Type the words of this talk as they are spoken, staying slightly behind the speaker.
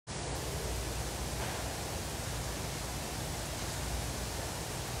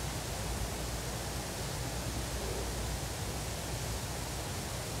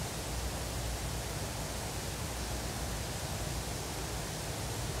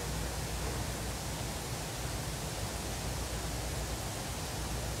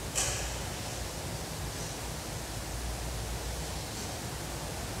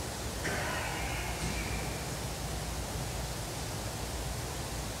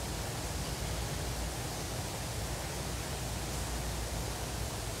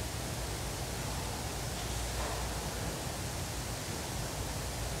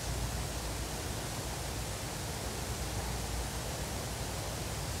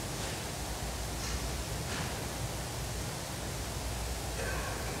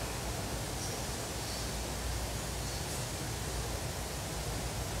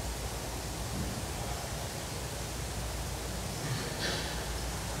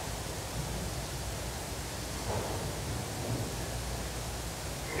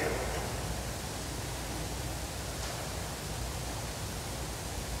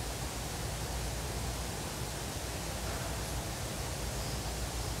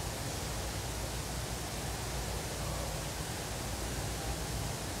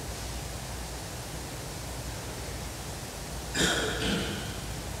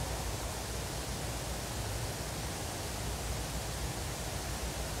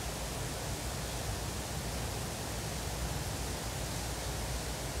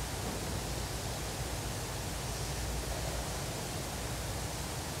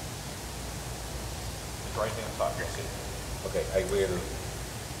right-hand side. Yes. Okay, I will.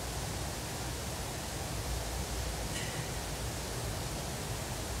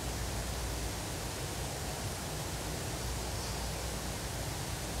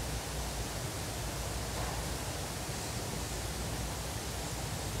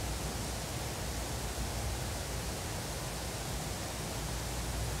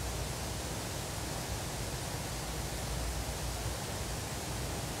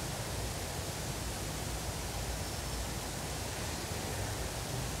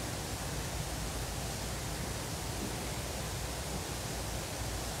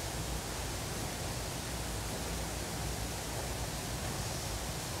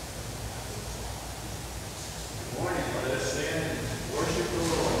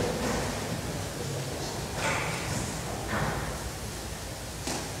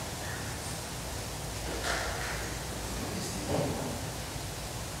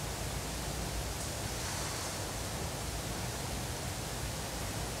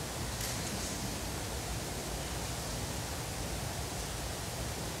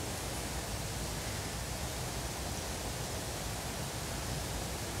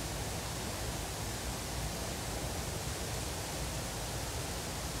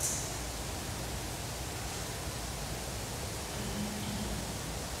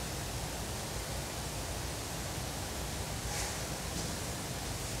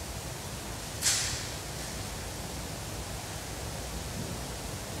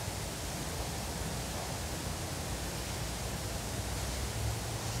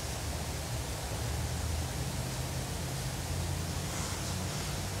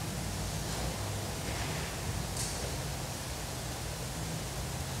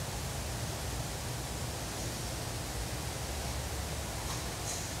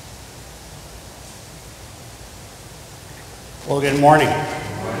 Well, good morning. In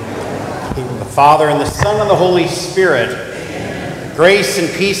the name of the Father, and the Son, and the Holy Spirit. Amen. Grace and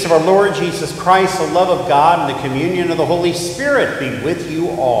peace of our Lord Jesus Christ, the love of God, and the communion of the Holy Spirit be with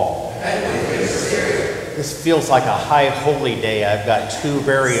you all. And with your spirit. This feels like a high holy day. I've got two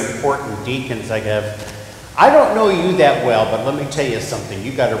very important deacons I don't know you that well, but let me tell you something.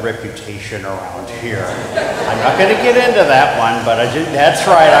 You got a reputation around here. I'm not going to get into that one, but that's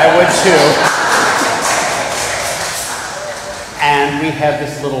right, I would too. And we have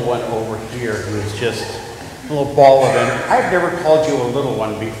this little one over here who is just a little ball of energy. I've never called you a little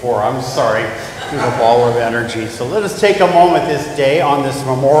one before. I'm sorry. He's a ball of energy. So let us take a moment this day on this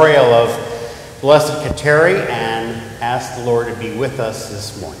memorial of Blessed Kateri and ask the Lord to be with us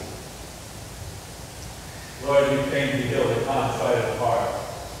this morning. Lord, you came to heal the contrite of heart.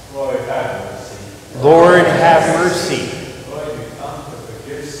 Lord, have mercy. Lord, have mercy. Lord, you come to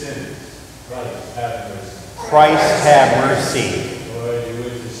forgive sins. Christ, have mercy. Christ, have mercy. Lord, you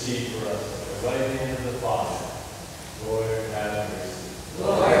intercede for us at the right hand of the Father. Lord, have mercy.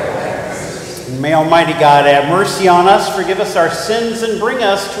 Lord, have mercy. May Almighty God have mercy on us, forgive us our sins, and bring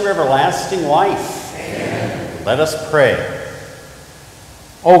us to everlasting life. Amen. Let us pray.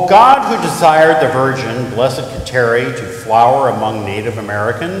 O God, who desired the Virgin, Blessed Kateri, to flower among Native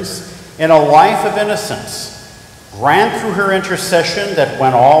Americans in a life of innocence, grant through her intercession that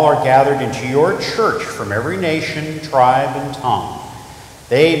when all are gathered into your church from every nation, tribe, and tongue,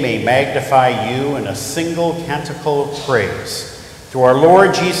 they may magnify you in a single canticle of praise. Through our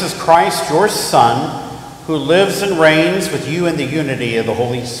Lord Jesus Christ, your Son, who lives and reigns with you in the unity of the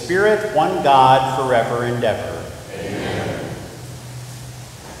Holy Spirit, one God, forever and ever.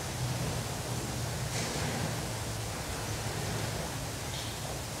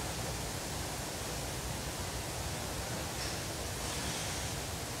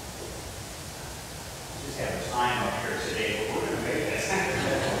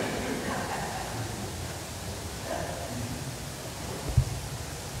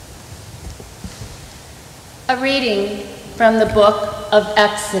 A reading from the book of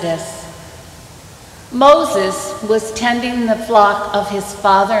Exodus. Moses was tending the flock of his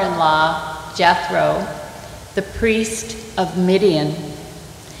father-in-law, Jethro, the priest of Midian.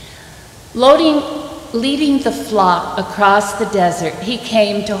 Leading the flock across the desert, he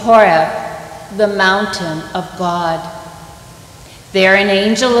came to Horeb, the mountain of God. There an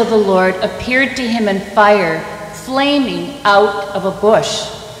angel of the Lord appeared to him in fire, flaming out of a bush.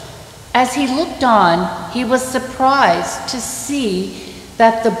 As he looked on, he was surprised to see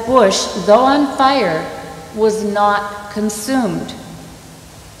that the bush, though on fire, was not consumed.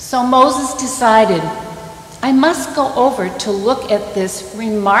 So Moses decided, I must go over to look at this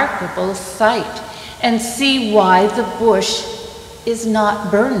remarkable sight and see why the bush is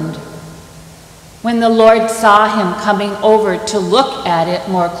not burned. When the Lord saw him coming over to look at it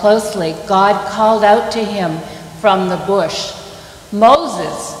more closely, God called out to him from the bush,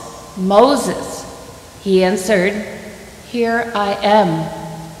 "Moses, Moses." He answered, "Here I am."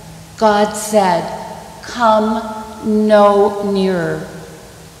 God said, "Come no nearer.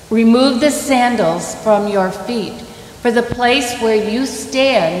 Remove the sandals from your feet, for the place where you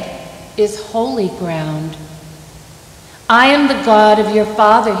stand is holy ground. I am the God of your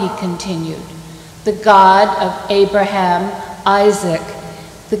father," he continued, "the God of Abraham, Isaac,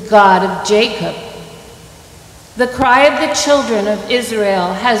 the God of Jacob. The cry of the children of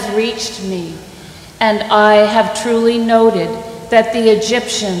Israel has reached me, and I have truly noted that the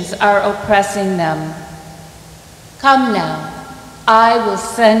Egyptians are oppressing them. Come now, I will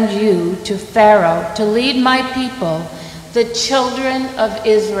send you to Pharaoh to lead my people, the children of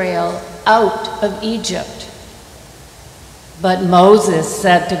Israel, out of Egypt." But Moses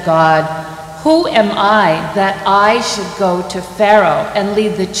said to God, "Who am I that I should go to Pharaoh and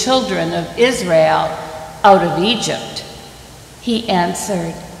lead the children of Israel out of Egypt?" He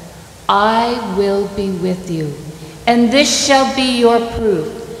answered, "I will be with you, and this shall be your proof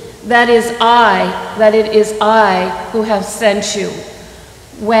that it is I who have sent you.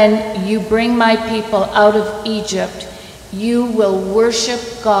 When you bring my people out of Egypt, you will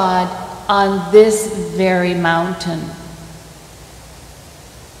worship God on this very mountain."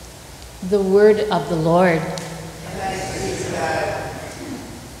 The word of the Lord.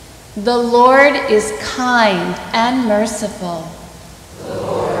 The Lord is kind and merciful.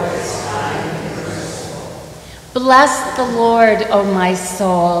 Bless the Lord, O my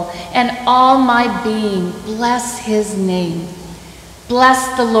soul, and all my being, bless his name.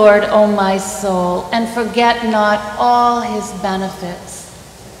 Bless the Lord, O my soul, and forget not all his benefits.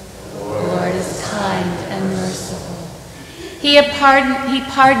 The Lord is kind and merciful. He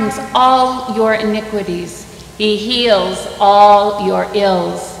pardons all your iniquities. He heals all your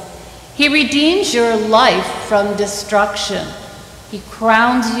ills. He redeems your life from destruction. He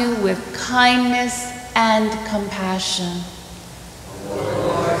crowns you with kindness and compassion.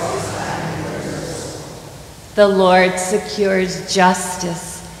 The Lord secures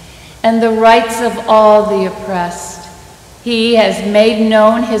justice and the rights of all the oppressed. He has made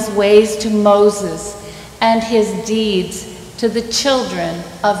known his ways to Moses and his deeds to the children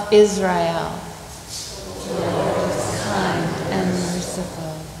of Israel. The Lord is kind and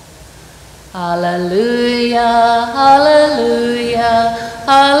merciful. Hallelujah, hallelujah,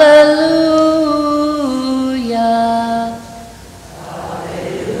 hallelujah.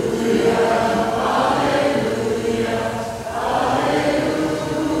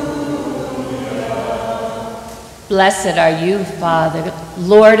 Blessed are you, Father,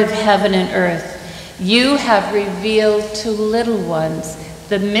 Lord of heaven and earth. You have revealed to little ones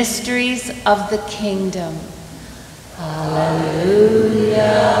the mysteries of the kingdom. Hallelujah,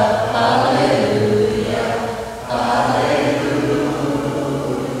 hallelujah, hallelujah.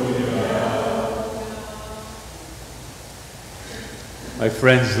 My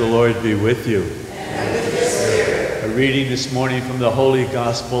friends, the Lord be with you. And with your spirit. A reading this morning from the Holy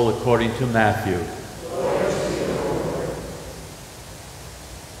Gospel according to Matthew.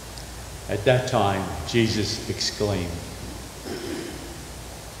 At that time, Jesus exclaimed,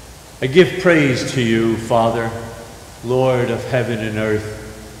 "I give praise to you, Father, Lord of heaven and earth,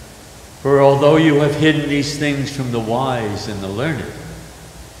 for although you have hidden these things from the wise and the learned,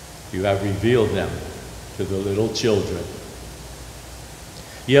 you have revealed them to the little children.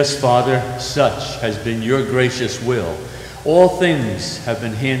 Yes, Father, such has been your gracious will. All things have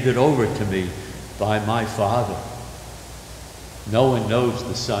been handed over to me by my Father. No one knows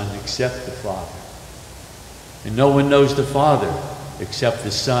the Son except the Father, and no one knows the Father except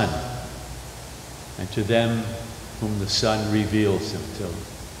the Son, and to them whom the Son reveals him to."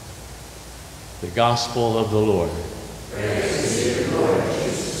 The Gospel of the Lord. Praise to you, Lord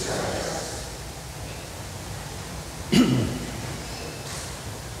Jesus Christ.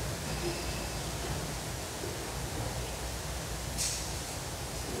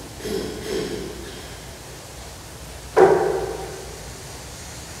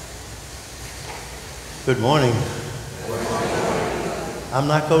 Good morning. I'm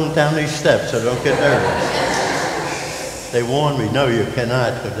not going down these steps, so don't get nervous. They warned me, no, you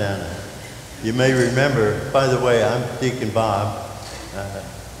cannot go down there. You may remember, by the way, I'm Deacon Bob.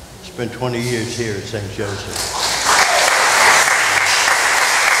 Spent 20 years here at St. Joseph.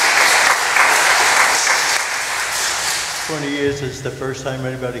 Years is the first time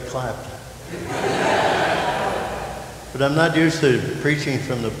anybody clapped. But I'm not used to preaching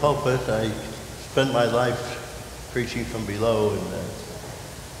from the pulpit. I spent my life preaching from below, and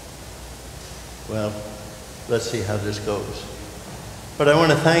well, let's see how this goes. But I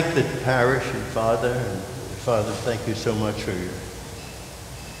want to thank the parish and Father. And Father, thank you so much for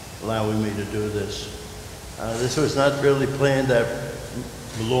allowing me to do this. This was not really planned that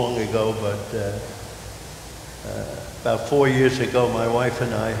long ago, but about 4 years ago, my wife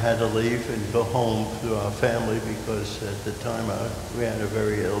and I had to leave and go home to our family because at the time we had a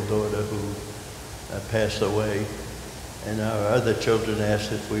very ill daughter who passed away, and our other children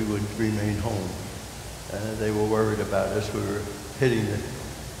asked if we would remain home. They were worried about us. We were hitting the...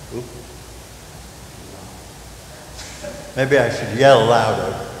 Oops. Maybe I should yell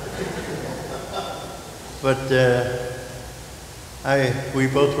louder. But we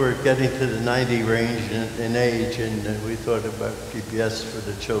both were getting to the 90 range in age, and we thought about GPS for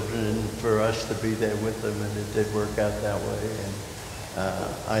the children and for us to be there with them, and it did work out that way. And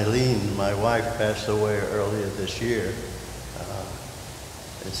Eileen, my wife, passed away earlier this year.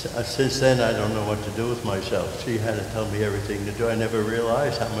 Since then, I don't know what to do with myself. She had to tell me everything to do. I never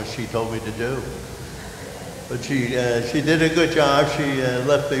realized how much she told me to do. But she did a good job. She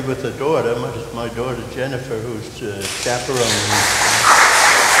left me with a daughter, my daughter Jennifer, who's chaperoning me.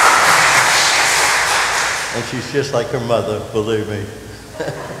 And she's just like her mother, believe me.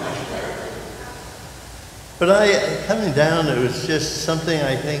 But coming down, it was just something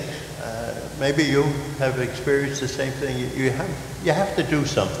I think, maybe you have experienced the same thing. You have to do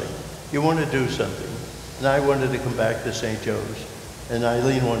something. You want to do something. And I wanted to come back to St. Joe's. And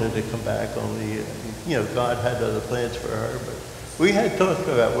Eileen wanted to come back, only, God had other plans for her. But we had talked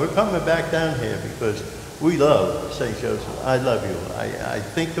about, we're coming back down here because we love St. Joseph. I love you. I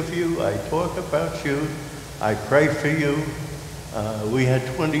think of you. I talk about you. I pray for you. We had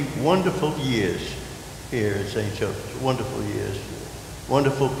 20 wonderful years here at St. Joseph's. Wonderful years.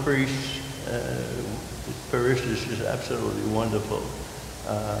 Wonderful priests. The parish is just absolutely wonderful.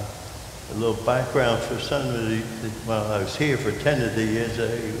 A little background for somebody, while I was here for 10 of the years,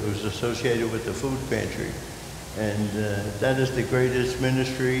 I was associated with the food pantry. And that is the greatest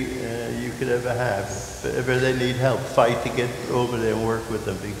ministry you could ever have. If ever they need help, fight to get over there and work with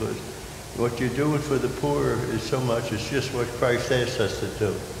them, because what you're doing for the poor is so much. It's just what Christ asked us to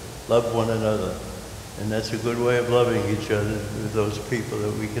do. Love one another. And that's a good way of loving each other with those people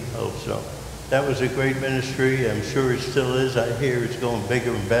that we can help. So that was a great ministry. I'm sure it still is. I hear it's going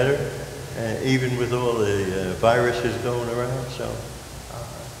bigger and better. Even with all the viruses going around. So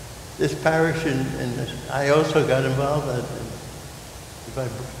this parish, and I also got involved.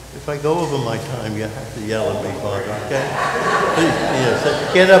 If I go over my time, you have to yell at me, Father, okay? Please,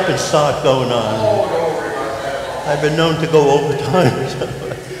 yes, get up and start going on. I've been known to go over time. So.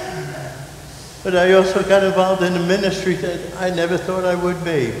 But I also got involved in a ministry that I never thought I would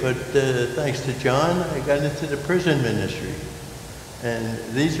be. But thanks to John, I got into the prison ministry. And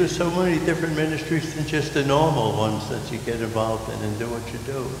these are so many different ministries than just the normal ones that you get involved in and do what you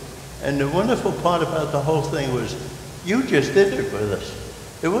do. And the wonderful part about the whole thing was, you just did it with us.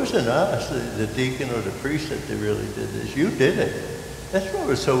 It wasn't us, the deacon or the priest, that they really did this. You did it. That's what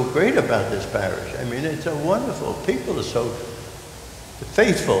was so great about this parish. I mean, it's so wonderful. People are so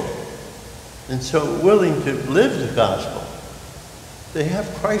faithful and so willing to live the gospel. They have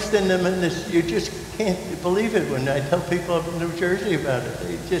Christ in them, and you just can't believe it when I tell people up in New Jersey about it.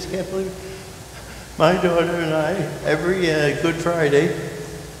 They just can't believe it. My daughter and I, every Good Friday,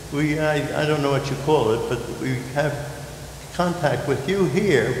 I don't know what you call it, but we have contact with you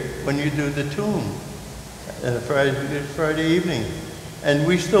here when you do the tune, Friday evening. And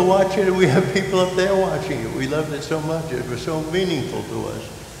we still watch it, and we have people up there watching it. We loved it so much. It was so meaningful to us.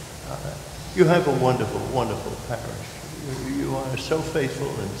 You have a wonderful, wonderful parish. You are so faithful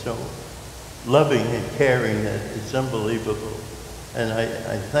and so loving and caring that it's unbelievable. And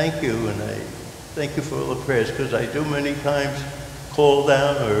I thank you, and I thank you for all the prayers, because I do many times call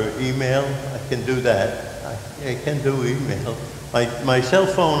down or email. I can do that. I can do email. My cell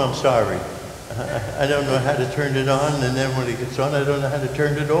phone, I'm sorry. I don't know how to turn it on, and then when it gets on, I don't know how to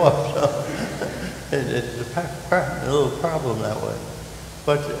turn it off. So it's a little problem that way.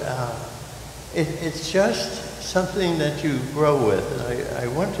 But it's just something that you grow with. And I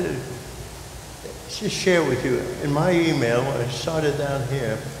want to just share with you. In my email, I started down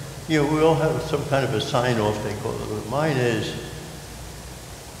here, we all have some kind of a sign-off, they call it. Mine is,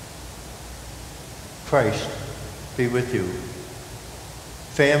 Christ be with you.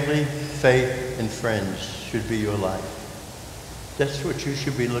 Family, faith, and friends should be your life. That's what you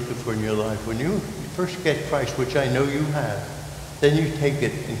should be looking for in your life. When you first get Christ, which I know you have, then you take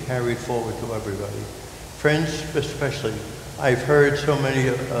it and carry it forward to everybody. Friends especially. I've heard so many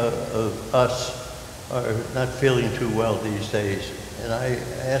of us are not feeling too well these days, And I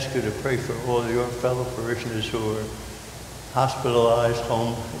ask you to pray for all your fellow parishioners who are hospitalized,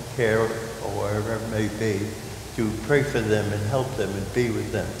 home care, or wherever it may be, to pray for them and help them and be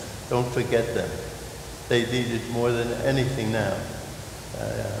with them. Don't forget them. They need it more than anything now.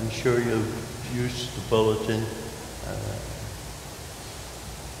 I'm sure you'll use the bulletin.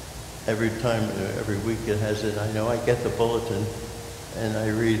 Every week it has it. I know I get the bulletin and I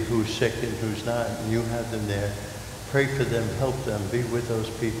read who's sick and who's not, and you have them there. Pray for them, help them, be with those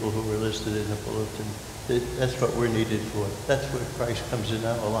people who are listed in the bulletin. That's what we're needed for. That's where Christ comes in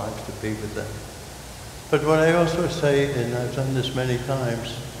our lives, to be with them. But what I also say, and I've done this many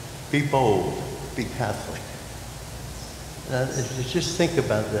times, be bold, be Catholic. Now, just think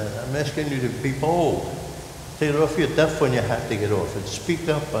about that. I'm asking you to be bold. Take it off your duff when you have to get off it. Speak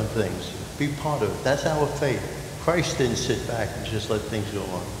up on things. Be part of it. That's our faith. Christ didn't sit back and just let things go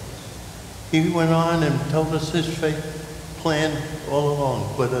on. He went on and told us his faith plan all along,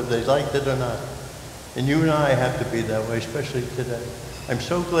 whether they liked it or not. And you and I have to be that way, especially today. I'm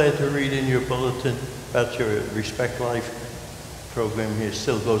so glad to read in your bulletin about your Respect Life program here. It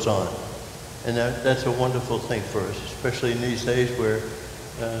still goes on. And that's a wonderful thing for us, especially in these days where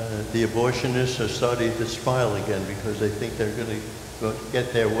the abortionists are starting to smile again because they think they're going to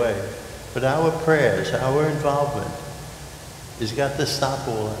get their way. But our prayers, our involvement has got to stop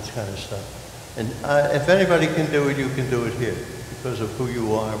all that kind of stuff. And if anybody can do it, you can do it here because of who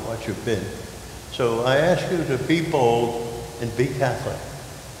you are and what you've been. So I ask you to be bold and be Catholic.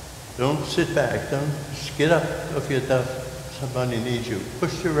 Don't sit back. Don't get up off your duff. Somebody needs you.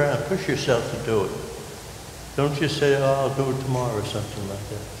 Push you around. Push yourself to do it. Don't just say, oh, I'll do it tomorrow or something like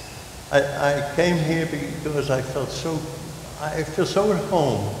that. I came here because I feel so at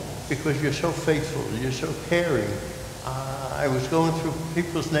home because you're so faithful. You're so caring. I was going through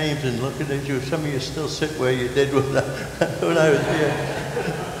people's names and looking at you. Some of you still sit where you did when I was here.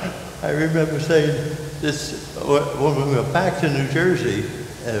 I remember saying this, when we were back to New Jersey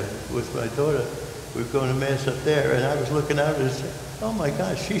with my daughter, we were going to Mass up there, and I was looking out and said, oh my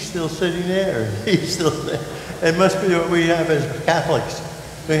God, she's still sitting there, and he's still there. It must be what we have as Catholics.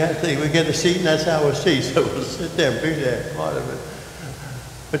 We get a seat, and that's our seat, so we'll sit there and be there, part of it.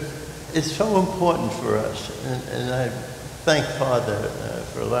 But it's so important for us, and I thank Father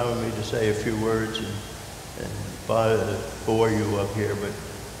for allowing me to say a few words and bore you up here, but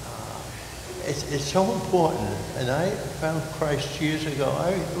it's so important. And I found Christ years ago.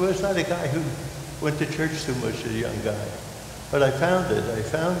 I was not a guy who went to church too much as a young guy, but I found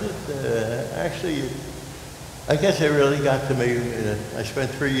it. Actually, I guess it really got to me. I spent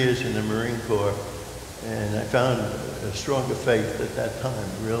 3 years in the Marine Corps, and I found a stronger faith at that time,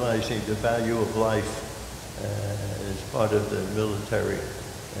 realizing the value of life as part of the military.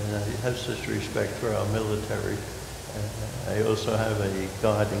 And I have such respect for our military. I also have a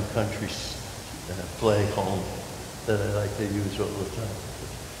God and Country flag home that I like to use all the time.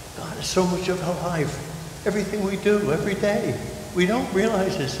 God is so much of our life. Everything we do, every day. We don't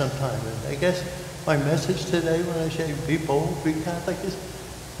realize it sometimes. And I guess my message today when I say be bold, be Catholic is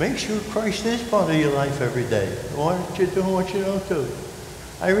make sure Christ is part of your life every day. Why aren't you doing what you don't do?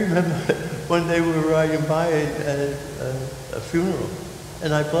 I remember one day we were riding by a funeral,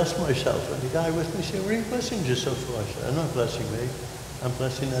 and I blessed myself. And the guy with me said, what are you blessing yourself for? I said, I'm not blessing me. I'm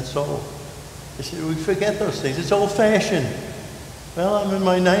blessing that soul. I said, we forget those things. It's old-fashioned. Well, I'm in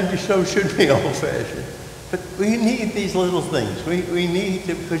my 90s, so it should be old-fashioned. But we need these little things. We need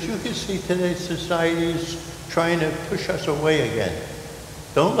to, because you can see today's society is trying to push us away again.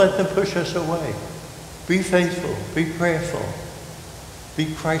 Don't let them push us away. Be faithful. Be prayerful.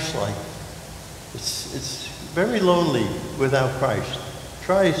 Be Christ-like. It's very lonely without Christ.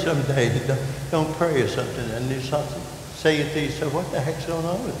 Try someday. Don't pray or something, and you start saying to yourself, what the heck's going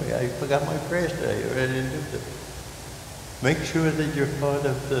on with me? I forgot my prayers today, or I didn't do this. Make sure that you're part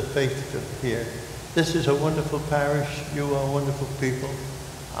of the faith here. This is a wonderful parish. You are wonderful people.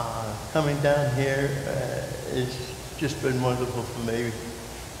 Coming down here has just been wonderful for me.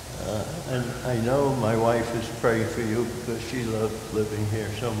 And I know my wife is praying for you because she loved living here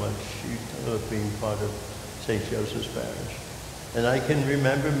so much. She loved being part of St. Joseph's Parish. And I can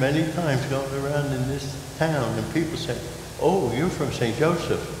remember many times going around in this town and people say, oh, you're from St.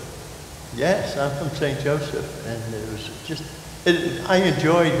 Joseph. Yes, I'm from St. Joseph. And it was just, I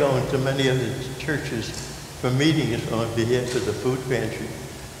enjoyed going to many of the churches for meetings on behalf of the food pantry.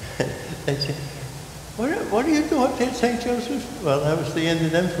 They said, what do you do up there at St. Joseph's? Well, I was the end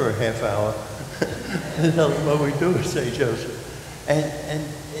of them for a half hour. And tell them what we do at St. Joseph. And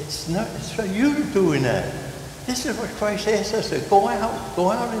it's for you doing that. This is what Christ asks us to go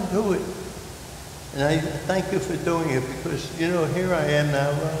out and do it. And I thank you for doing it because, you know, here I am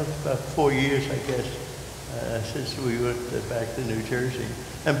now, well, it's about 4 years, I guess, since we went back to New Jersey.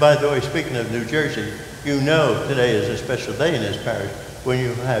 And by the way, speaking of New Jersey, you know today is a special day in this parish when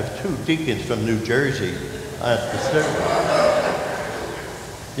you have 2 deacons from New Jersey at the service.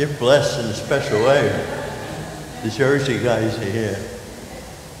 You're blessed in a special way. The Jersey guys are here.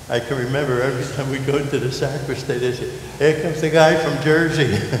 I can remember every time we go to the sacristy, they say, here comes the guy from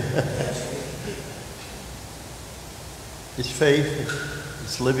Jersey. It's faith,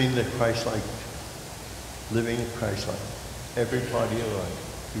 it's living the Christ-like, living Christ-like. Every part of your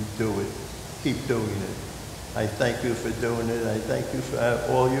life, you do it. Keep doing it. I thank you for doing it. I thank you for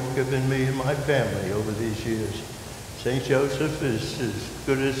all you've given me and my family over these years. St. Joseph is as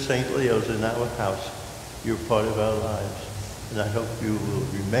good as St. Leo's in our house. You're part of our lives. And I hope you will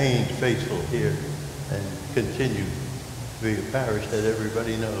remain faithful here and continue to be a parish that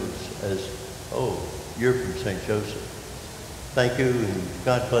everybody knows as, oh, you're from St. Joseph. Thank you, and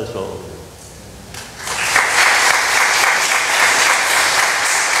God bless all of you.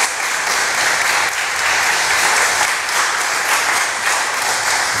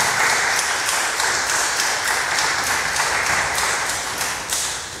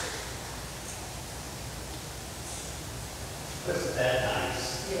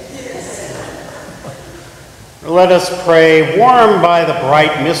 Let us pray. Warmed by the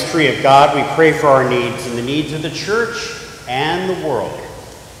bright mystery of God, we pray for our needs and the needs of the church and the world.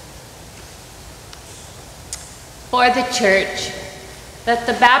 For the church, that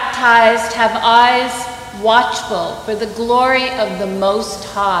the baptized have eyes watchful for the glory of the Most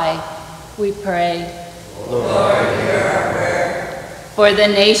High, we pray. Lord, hear our prayer. For the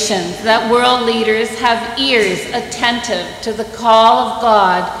nations, that world leaders have ears attentive to the call of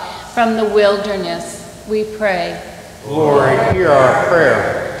God from the wilderness, we pray. Lord, hear our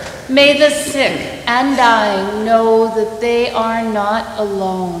prayer. May the sick and dying know that they are not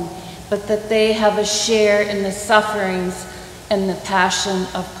alone, but that they have a share in the sufferings and the passion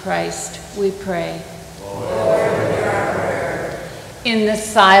of Christ, we pray. Lord, hear our prayer. In the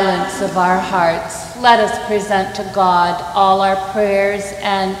silence of our hearts, let us present to God all our prayers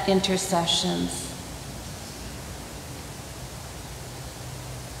and intercessions.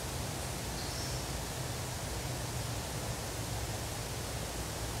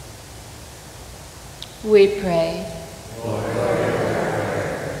 We pray.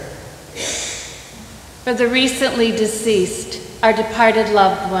 For the recently deceased, our departed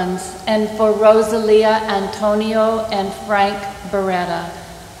loved ones, and for Rosalia, Antonio, and Frank Beretta,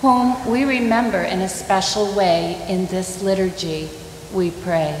 whom we remember in a special way in this liturgy, we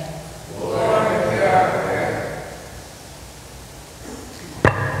pray. Lord, hear our prayer.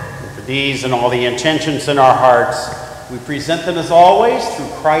 For these and all the intentions in our hearts, we present them as always through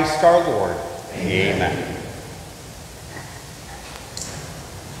Christ our Lord. Amen.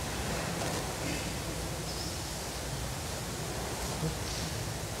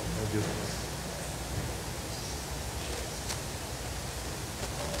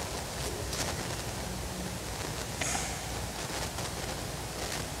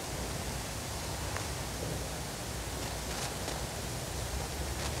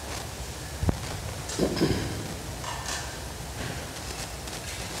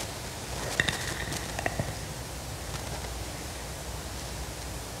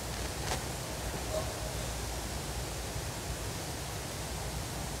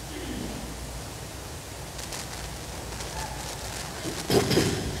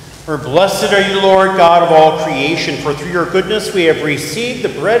 For blessed are you, Lord, God of all creation, for through your goodness we have received the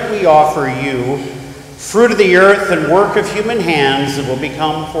bread we offer you, fruit of the earth and work of human hands, that will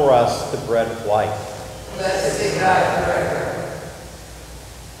become for us the bread of life. Blessed be God forever.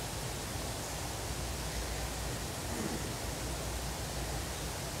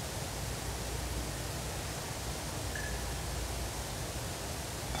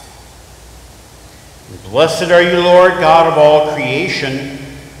 Blessed are you, Lord, God of all creation,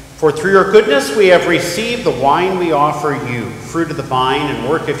 for through your goodness we have received the wine we offer you, fruit of the vine and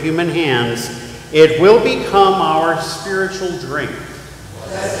work of human hands. It will become our spiritual drink.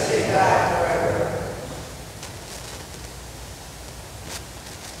 Blessed be God forever.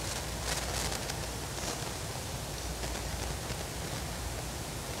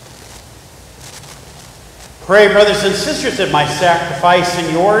 Pray, brothers and sisters, that my sacrifice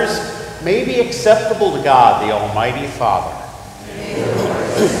and yours may be acceptable to God, the Almighty Father.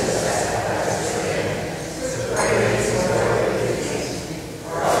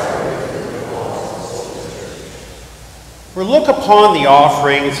 For look upon the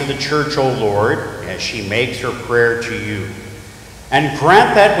offerings of the church, O Lord, as she makes her prayer to you. and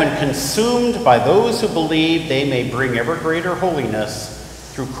grant that when consumed by those who believe, they may bring ever greater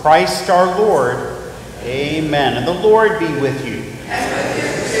holiness through Christ our Lord. Amen. And the Lord be with you.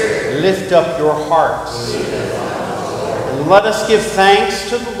 Lift up your hearts. And let us give thanks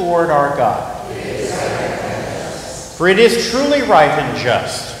to the Lord our God. For it is truly right and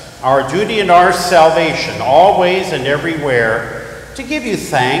just, our duty and our salvation, always and everywhere, to give you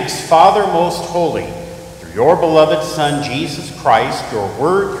thanks, Father most holy, through your beloved Son, Jesus Christ, your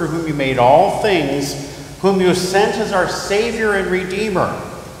Word, through whom you made all things, whom you sent as our Savior and Redeemer,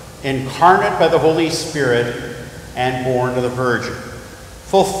 incarnate by the Holy Spirit and born of the Virgin.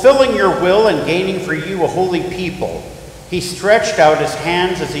 Fulfilling your will and gaining for you a holy people, he stretched out his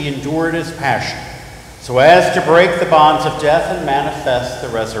hands as he endured his passion, so as to break the bonds of death and manifest the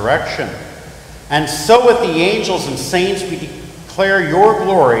resurrection. And so with the angels and saints we declare your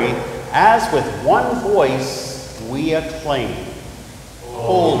glory, as with one voice we acclaim.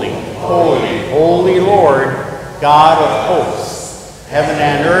 Holy, holy, holy Lord, God of hosts, heaven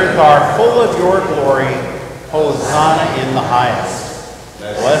and earth are full of your glory. Hosanna in the highest.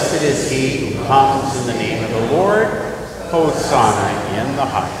 Blessed is he who comes in the name of the Lord. Hosanna in the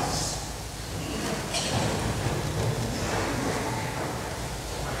highest.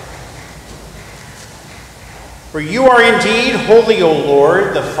 For you are indeed holy, O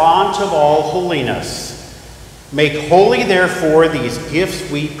Lord, the font of all holiness. Make holy, therefore, these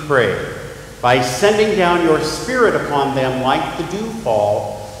gifts, we pray, by sending down your Spirit upon them like the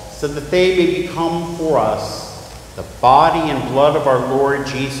dewfall, so that they may become for us the body and blood of our Lord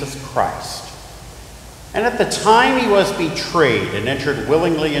Jesus Christ. And at the time he was betrayed and entered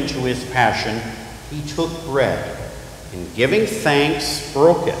willingly into his passion, he took bread, and giving thanks,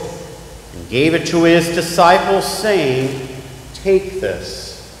 broke it, and gave it to his disciples, saying, "Take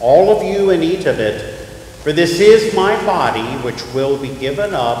this, all of you, and eat of it, for this is my body, which will be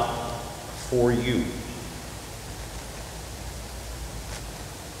given up for you."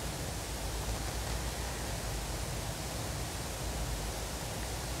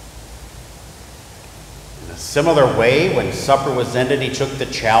 In a similar way, when supper was ended, he took the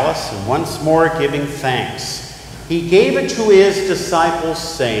chalice, and once more giving thanks, he gave it to his disciples,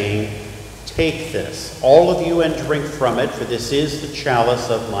 saying, "Take this, all of you, and drink from it, for this is the chalice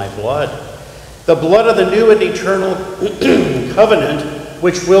of my blood, the blood of the new and eternal covenant,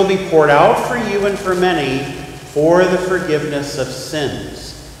 which will be poured out for you and for many for the forgiveness of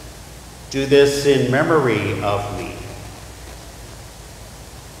sins. Do this in memory of me."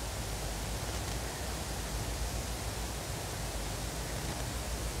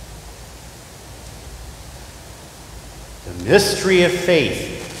 The mystery of faith.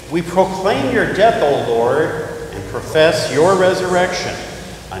 We proclaim your death, O Lord, and profess your resurrection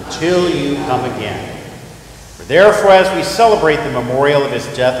until you come again. For therefore, as we celebrate the memorial of his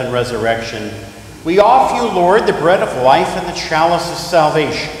death and resurrection, we offer you, Lord, the bread of life and the chalice of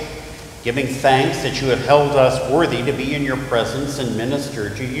salvation, giving thanks that you have held us worthy to be in your presence and minister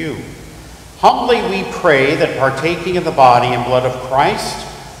to you. Humbly we pray that, partaking of the body and blood of Christ,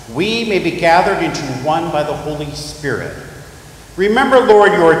 we may be gathered into one by the Holy Spirit. Remember,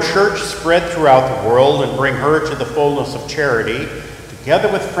 Lord, your church spread throughout the world, and bring her to the fullness of charity, together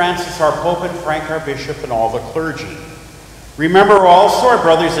with Francis our Pope and Frank our Bishop and all the clergy. Remember also our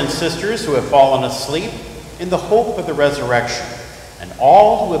brothers and sisters who have fallen asleep in the hope of the resurrection, and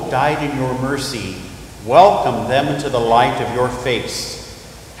all who have died in your mercy. Welcome them into the light of your face.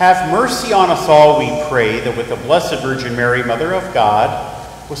 Have mercy on us all, we pray, that with the Blessed Virgin Mary, Mother of God,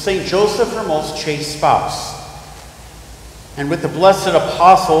 with Saint Joseph, her most chaste spouse, and with the blessed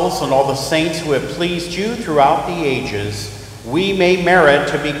apostles and all the saints who have pleased you throughout the ages, we may merit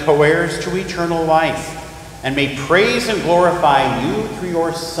to be co-heirs to eternal life, and may praise and glorify you through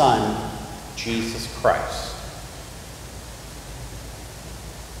your Son, Jesus Christ.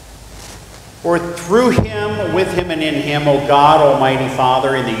 For through him, with him, and in him, O God, Almighty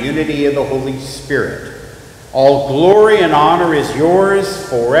Father, in the unity of the Holy Spirit, all glory and honor is yours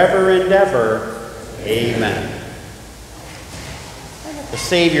forever and ever. Amen. The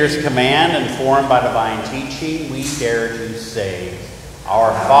Savior's command, informed by divine teaching, we dare to say,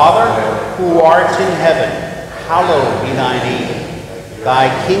 Our Father, who art in heaven, hallowed be thy name.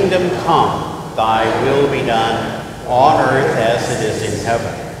 Thy kingdom come, thy will be done, on earth as it is in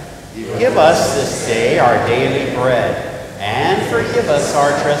heaven. Give us this day our daily bread, and forgive us our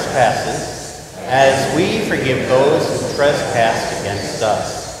trespasses, as we forgive those who trespass against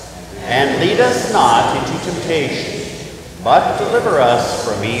us. And lead us not into temptation, but deliver us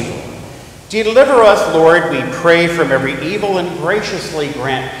from evil. Deliver us, Lord, we pray, from every evil, and graciously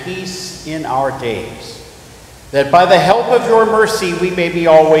grant peace in our days. that by the help of your mercy we may be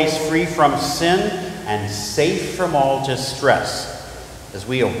always free from sin and safe from all distress, as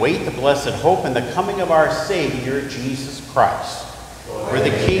we await the blessed hope and the coming of our Savior, Jesus Christ. For the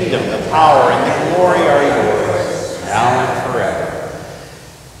kingdom, the power, and the glory are yours, now and forever.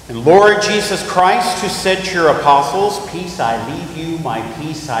 And Lord Jesus Christ, who said to your apostles, "Peace I leave you, my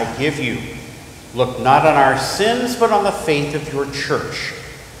peace I give you," look not on our sins, but on the faith of your church.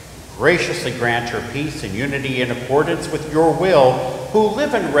 Graciously grant your peace and unity in accordance with your will, who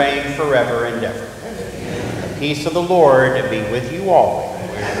live and reign forever and ever. The peace of the Lord be with you always.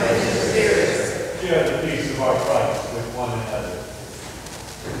 Share the peace of our Christ with one another.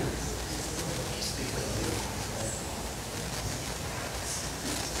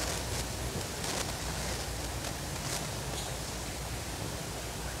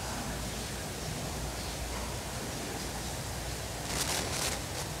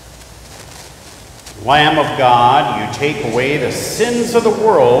 Lamb of God, you take away the sins of the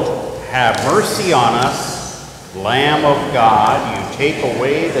world, have mercy on us. Lamb of God, you take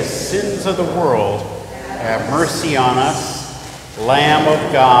away the sins of the world, have mercy on us. Lamb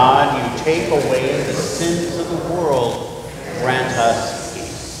of God, you take away the sins of the world, grant us peace.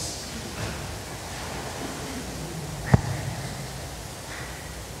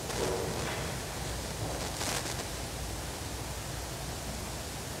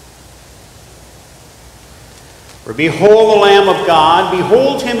 For behold the Lamb of God,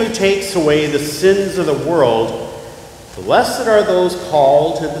 behold him who takes away the sins of the world. Blessed are those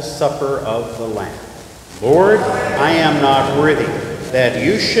called to the supper of the Lamb. Lord, I am not worthy that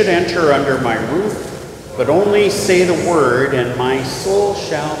you should enter under my roof, but only say the word, and my soul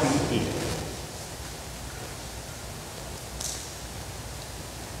shall be healed.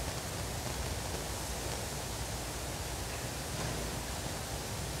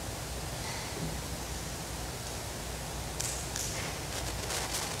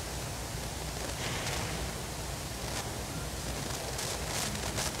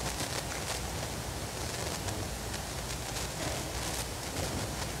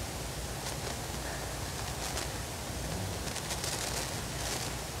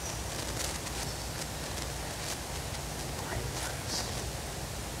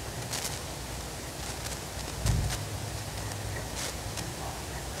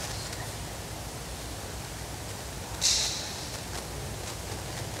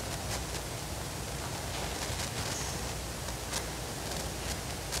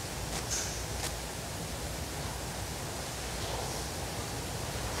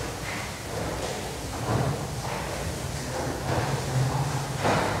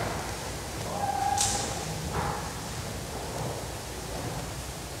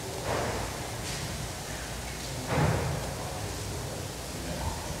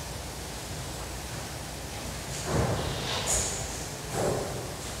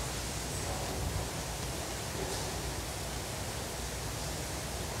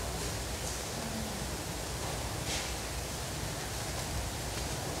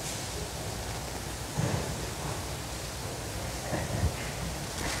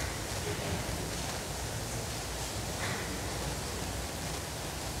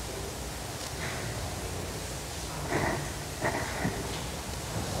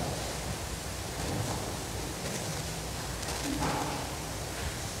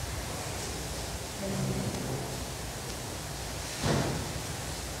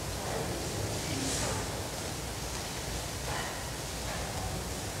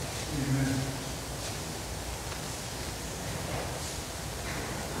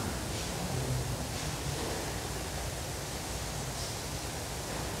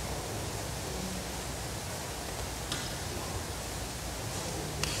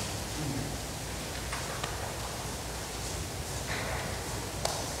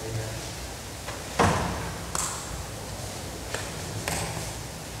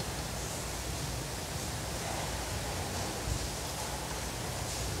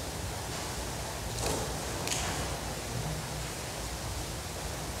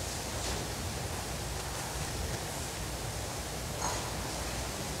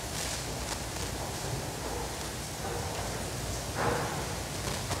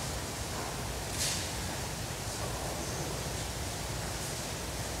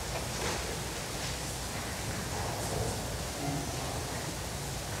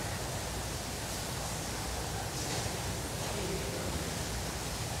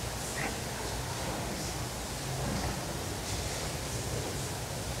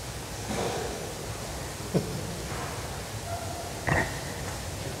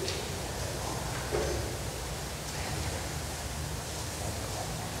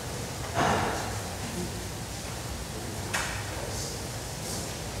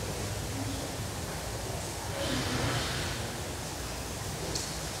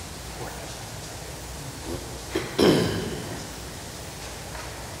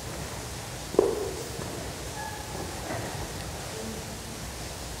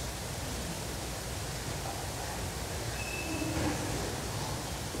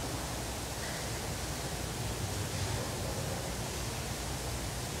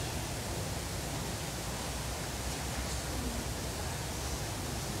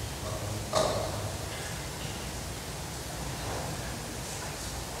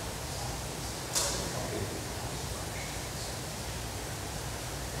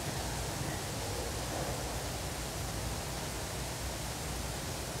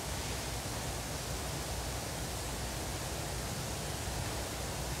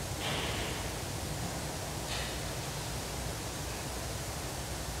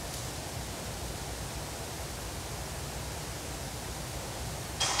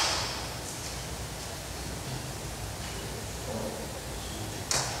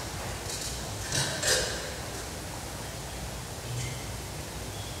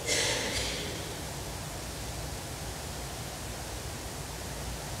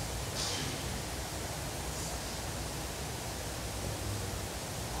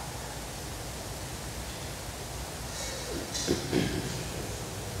 Will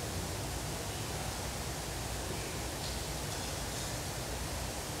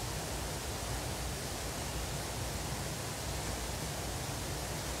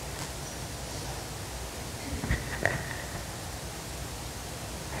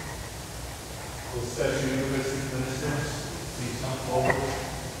special Eucharistic ministers please come forward?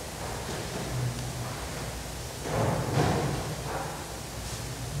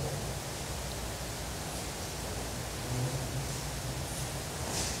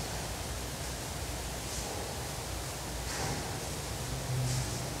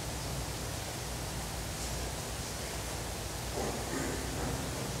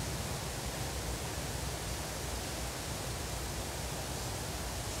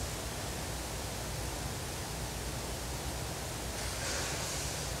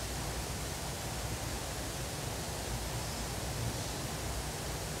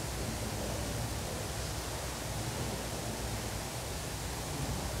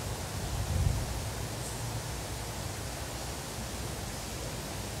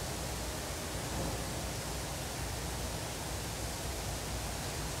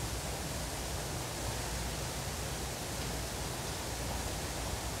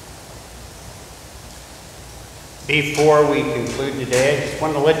 Before we conclude today, I just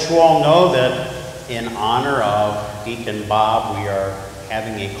want to let you all know that in honor of Deacon Bob, we are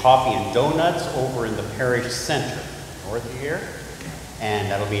having a coffee and donuts over in the parish center, north of here,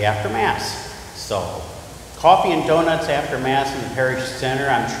 and that'll be after Mass. So, coffee and donuts after Mass in the parish center.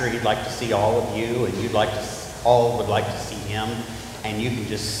 I'm sure he'd like to see all of you, and all would like to see him, and you can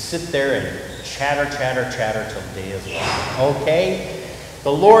just sit there and chatter till the day is long. Okay?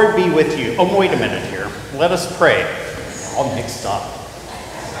 The Lord be with you. Oh, wait a minute here. Let us pray. All mixed up.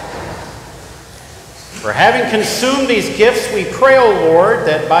 For having consumed these gifts, we pray, O Lord,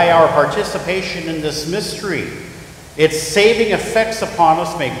 that by our participation in this mystery, its saving effects upon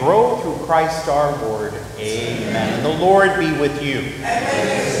us may grow through Christ our Lord. Amen. And the Lord be with you.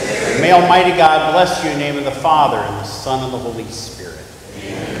 And may Almighty God bless you in the name of the Father, and the Son, and the Holy Spirit.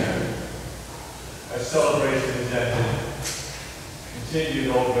 Amen. Our celebration is ended.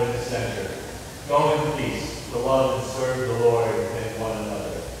 Continue over in the center. Go in peace to love and serve the Lord.